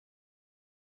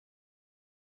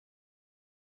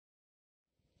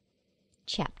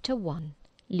Chapter 1.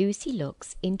 Lucy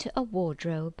Looks into a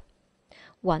Wardrobe.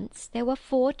 Once there were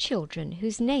 4 children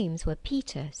whose names were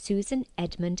Peter, Susan,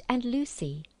 Edmund, and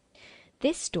Lucy.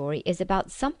 This story is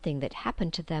about something that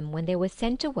happened to them when they were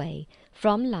sent away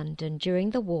from London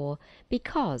during the war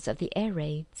because of the air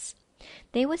raids.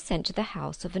 They were sent to the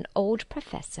house of an old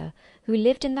professor who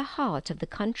lived in the heart of the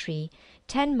country,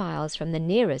 10 miles from the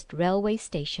nearest railway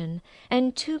station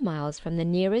and 2 miles from the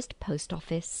nearest post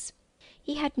office.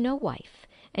 He had no wife,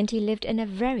 and he lived in a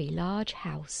very large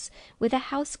house, with a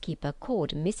housekeeper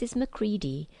called Mrs.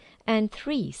 Macready, and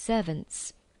 3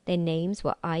 servants. Their names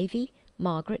were Ivy,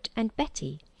 Margaret, and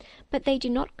Betty, but they do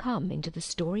not come into the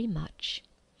story much.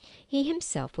 He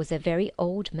himself was a very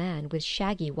old man with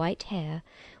shaggy white hair,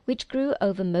 which grew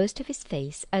over most of his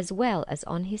face as well as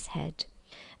on his head,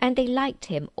 and they liked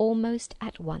him almost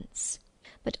at once.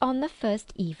 But on the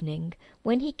first evening,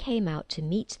 when he came out to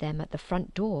meet them at the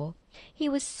front door, he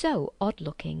was so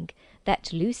odd-looking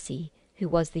that Lucy, who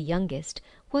was the youngest,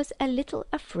 was a little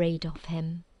afraid of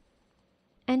him.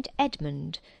 And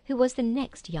Edmund, who was the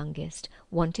next youngest,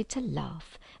 wanted to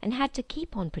laugh, and had to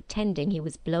keep on pretending he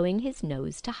was blowing his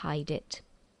nose to hide it.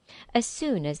 As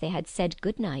soon as they had said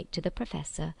good-night to the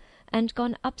professor, and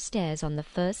gone upstairs on the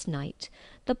first night,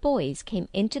 the boys came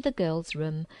into the girls'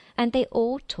 room, and they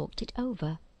all talked it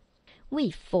over.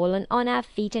 "We've fallen on our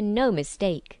feet, and no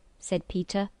mistake," said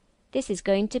Peter. "This is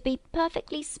going to be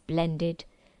perfectly splendid.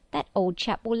 That old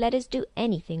chap will let us do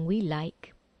anything we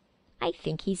like." "I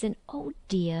think he's an old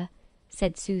dear,"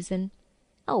 said Susan.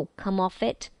 "Oh, come off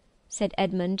it," said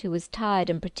Edmund, who was tired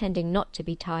and pretending not to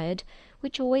be tired,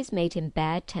 which always made him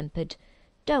bad-tempered.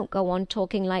 "Don't go on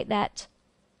talking like that."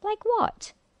 "Like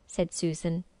what?" said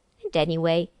Susan. "And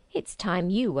anyway, it's time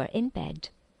you were in bed."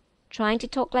 "Trying to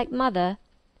talk like mother,"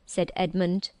 said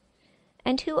Edmund.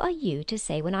 "And who are you to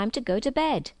say when I'm to go to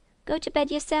bed? Go to bed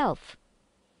yourself."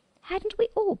 "Hadn't we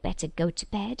all better go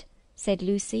to bed?" said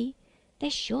Lucy.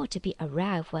 "There's sure to be a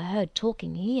row if we're heard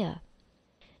talking here."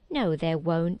 "No, there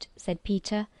won't," said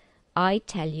Peter. "I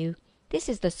tell you, this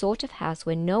is the sort of house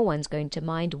where no one's going to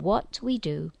mind what we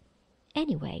do.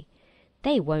 Anyway,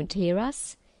 they won't hear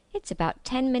us. It's about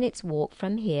 10 minutes' walk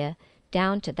from here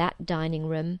down to that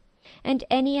dining-room, and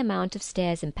any amount of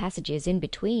stairs and passages in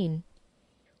between."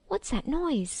 "What's that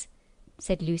noise?"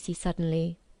 said Lucy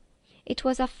suddenly. It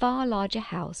was a far larger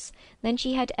house than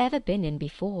she had ever been in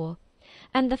before,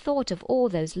 and the thought of all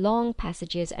those long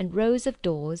passages and rows of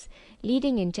doors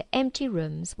leading into empty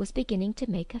rooms was beginning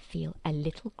to make her feel a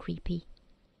little creepy.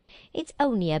 "It's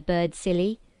only a bird,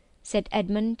 silly," said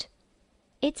Edmund.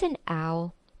 "It's an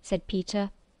owl," said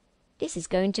Peter. "This is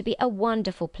going to be a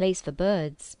wonderful place for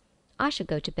birds. I shall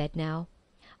go to bed now.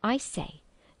 I say,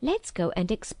 let's go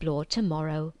and explore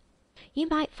tomorrow. You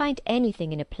might find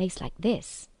anything in a place like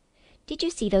this. Did you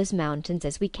see those mountains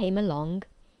as we came along?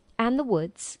 And the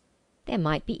woods? There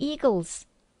might be eagles.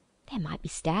 There might be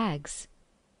stags.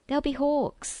 There'll be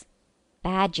hawks."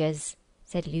 "Badgers,"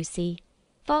 said Lucy.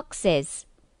 "Foxes,"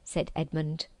 said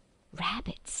Edmund.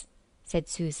 "Rabbits," said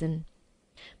Susan.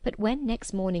 But when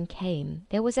next morning came,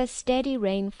 there was a steady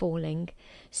rain falling,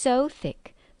 so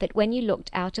thick that when you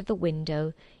looked out of the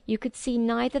window you could see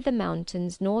neither the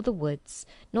mountains nor the woods,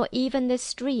 nor even the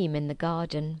stream in the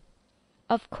garden.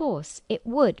 "Of course it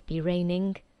would be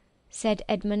raining," said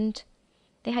Edmund.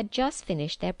 They had just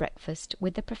finished their breakfast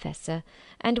with the professor,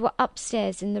 and were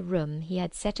upstairs in the room he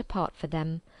had set apart for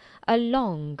them, a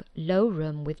long, low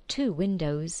room with 2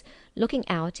 windows, looking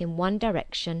out in one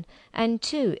direction and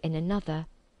 2 in another.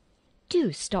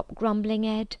 "Do stop grumbling,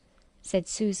 Ed," said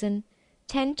Susan.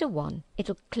 10 to 1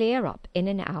 it'll clear up in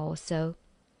an hour or so.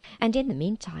 And in the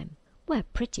meantime, we're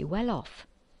pretty well off.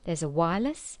 There's a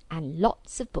wireless and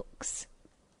lots of books."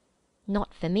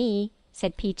 "Not for me,"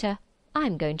 said Peter.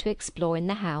 "I'm going to explore in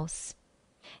the house."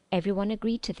 Everyone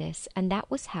agreed to this, and that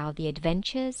was how the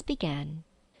adventures began.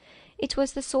 It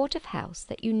was the sort of house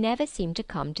that you never seemed to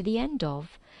come to the end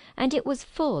of, and it was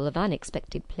full of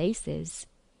unexpected places.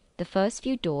 The first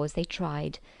few doors they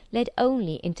tried led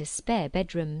only into spare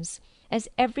bedrooms, as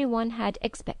everyone had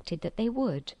expected that they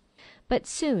would. But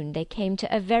soon they came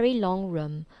to a very long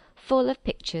room, full of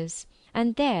pictures,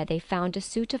 and there they found a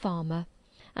suit of armour,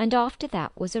 and after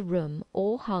that was a room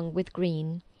all hung with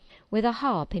green, with a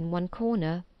harp in one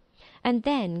corner, and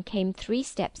then came 3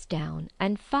 steps down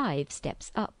and 5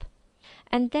 steps up,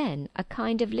 and then a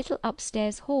kind of little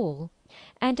upstairs hall,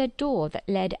 and a door that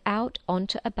led out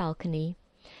onto a balcony,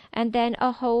 and then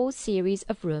a whole series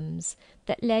of rooms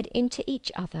that led into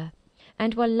each other,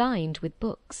 and were lined with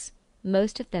books,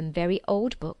 most of them very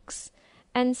old books,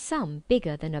 and some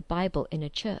bigger than a Bible in a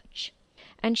church.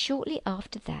 And shortly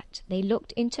after that they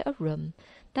looked into a room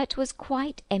that was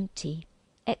quite empty,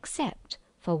 except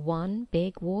for one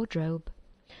big wardrobe,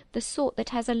 the sort that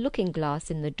has a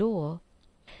looking-glass in the door.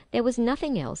 There was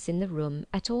nothing else in the room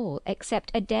at all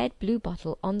except a dead blue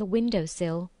bottle on the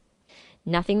window-sill.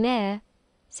 "Nothing there,"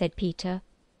 said Peter,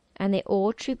 and they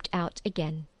all trooped out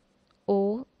again,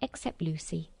 all except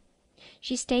Lucy.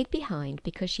 She stayed behind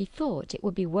because she thought it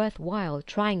would be worth while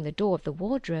trying the door of the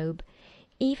wardrobe,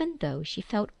 even though she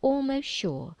felt almost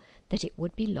sure that it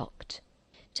would be locked.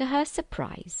 To her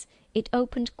surprise, it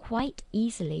opened quite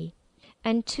easily,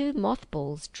 and 2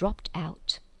 mothballs dropped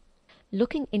out.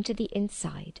 Looking into the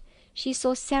inside, she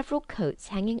saw several coats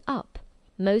hanging up,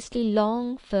 mostly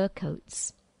long fur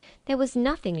coats. There was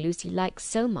nothing Lucy liked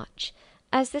so much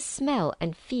as the smell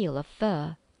and feel of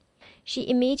fur. She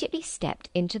immediately stepped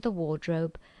into the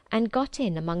wardrobe and got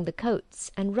in among the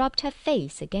coats and rubbed her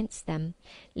face against them,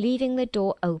 leaving the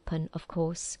door open, of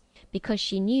course, because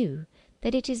she knew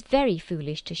that it is very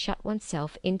foolish to shut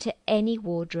oneself into any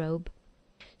wardrobe.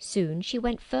 Soon she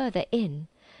went further in,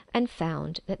 and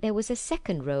found that there was a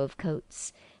second row of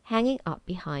coats hanging up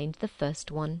behind the first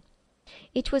one.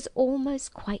 It was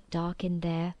almost quite dark in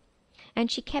there, and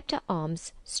she kept her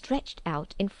arms stretched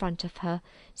out in front of her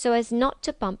so as not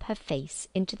to bump her face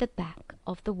into the back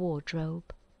of the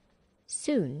wardrobe.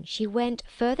 Soon she went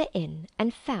further in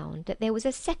and found that there was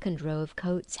a second row of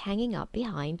coats hanging up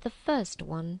behind the first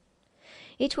one.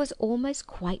 It was almost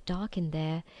quite dark in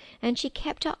there, and she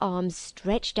kept her arms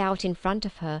stretched out in front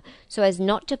of her so as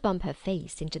not to bump her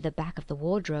face into the back of the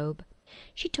wardrobe.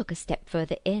 She took a step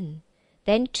further in,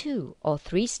 then 2 or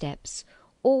 3 steps,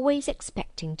 always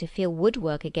expecting to feel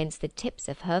woodwork against the tips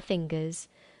of her fingers,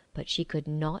 but she could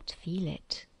not feel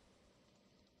it.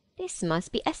 "This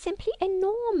must be a simply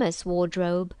enormous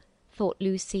wardrobe," thought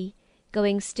Lucy,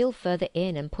 going still further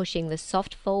in and pushing the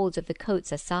soft folds of the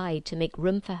coats aside to make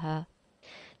room for her.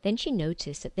 Then she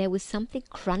noticed that there was something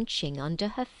crunching under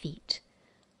her feet.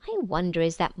 "I wonder,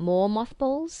 is that more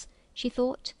mothballs?" she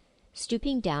thought,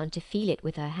 stooping down to feel it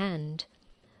with her hand.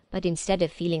 But instead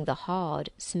of feeling the hard,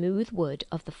 smooth wood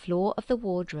of the floor of the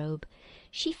wardrobe,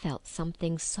 she felt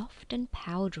something soft and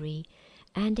powdery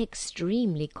and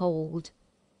extremely cold.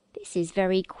 "This is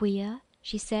very queer,"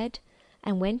 she said,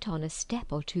 and went on a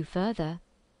step or 2 further.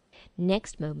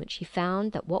 Next moment she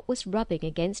found that what was rubbing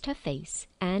against her face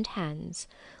and hands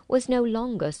was no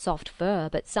longer soft fur,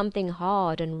 but something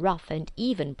hard and rough and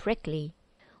even prickly.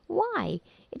 "Why,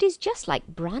 it is just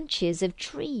like branches of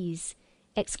trees!"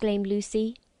 exclaimed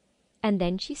Lucy. And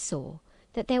then she saw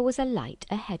that there was a light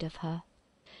ahead of her,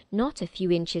 not a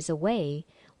few inches away,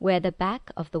 where the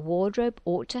back of the wardrobe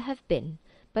ought to have been,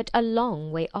 but a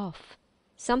long way off.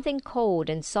 Something cold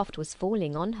and soft was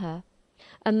falling on her.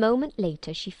 A moment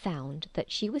later she found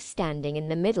that she was standing in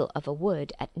the middle of a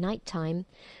wood at night-time,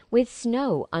 with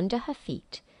snow under her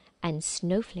feet and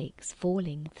snowflakes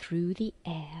falling through the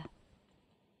air.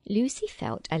 Lucy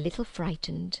felt a little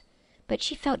frightened, but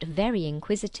she felt very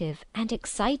inquisitive and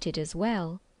excited as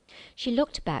well. She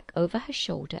looked back over her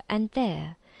shoulder, and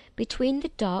there, between the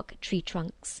dark tree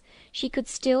trunks, she could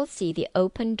still see the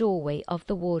open doorway of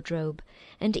the wardrobe,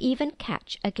 and even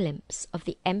catch a glimpse of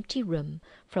the empty room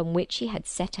from which she had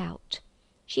set out.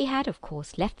 She had, of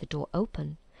course, left the door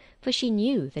open, for she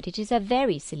knew that it is a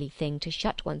very silly thing to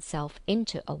shut oneself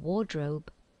into a wardrobe.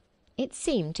 It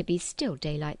seemed to be still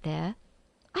daylight there.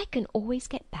 "I can always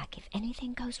get back if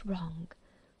anything goes wrong,"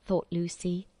 thought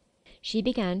Lucy. She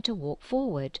began to walk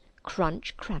forward,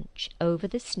 crunch, crunch, over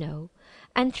the snow,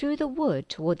 and through the wood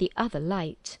toward the other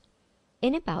light.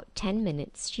 In about 10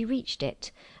 minutes she reached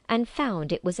it, and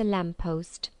found it was a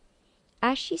lamp-post.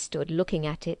 As she stood looking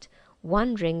at it,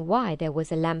 wondering why there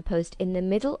was a lamp-post in the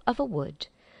middle of a wood,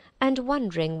 and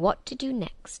wondering what to do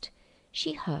next,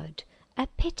 she heard a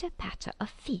pitter-patter of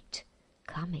feet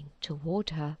coming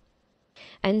toward her.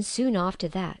 And soon after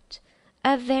that,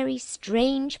 a very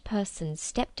strange person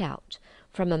stepped out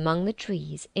from among the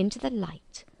trees into the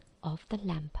light of the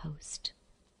lamp-post.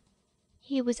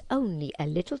 He was only a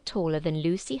little taller than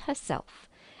Lucy herself,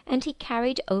 and he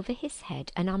carried over his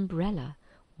head an umbrella,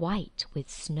 white with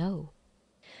snow.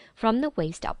 From the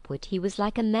waist upward he was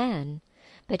like a man,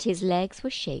 but his legs were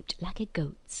shaped like a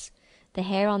goat's. The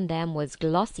hair on them was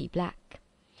glossy black,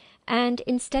 and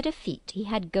instead of feet he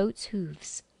had goat's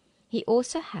hooves. He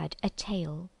also had a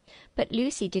tail, but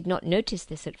Lucy did not notice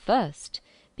this at first,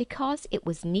 because it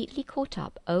was neatly caught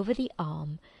up over the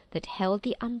arm that held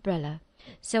the umbrella,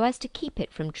 so as to keep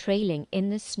it from trailing in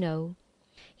the snow.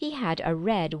 He had a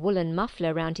red woolen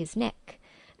muffler round his neck,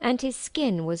 and his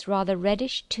skin was rather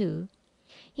reddish too.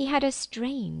 He had a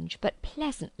strange but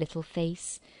pleasant little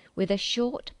face, with a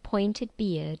short pointed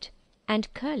beard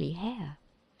and curly hair,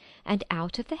 and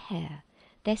out of the hair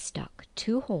there stuck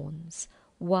 2 horns,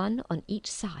 one on each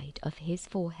side of his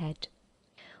forehead.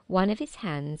 One of his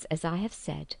hands, as I have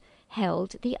said,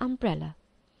 held the umbrella.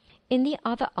 In the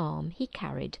other arm he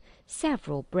carried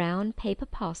several brown paper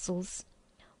parcels.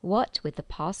 What with the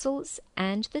parcels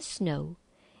and the snow,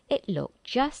 it looked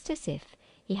just as if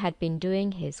he had been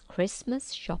doing his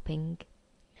Christmas shopping.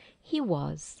 He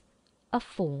was a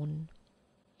faun.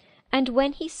 And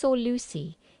when he saw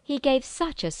Lucy, he gave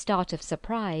such a start of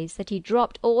surprise that he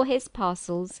dropped all his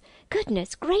parcels.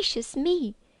 "Goodness gracious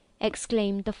me!"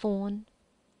 exclaimed the faun.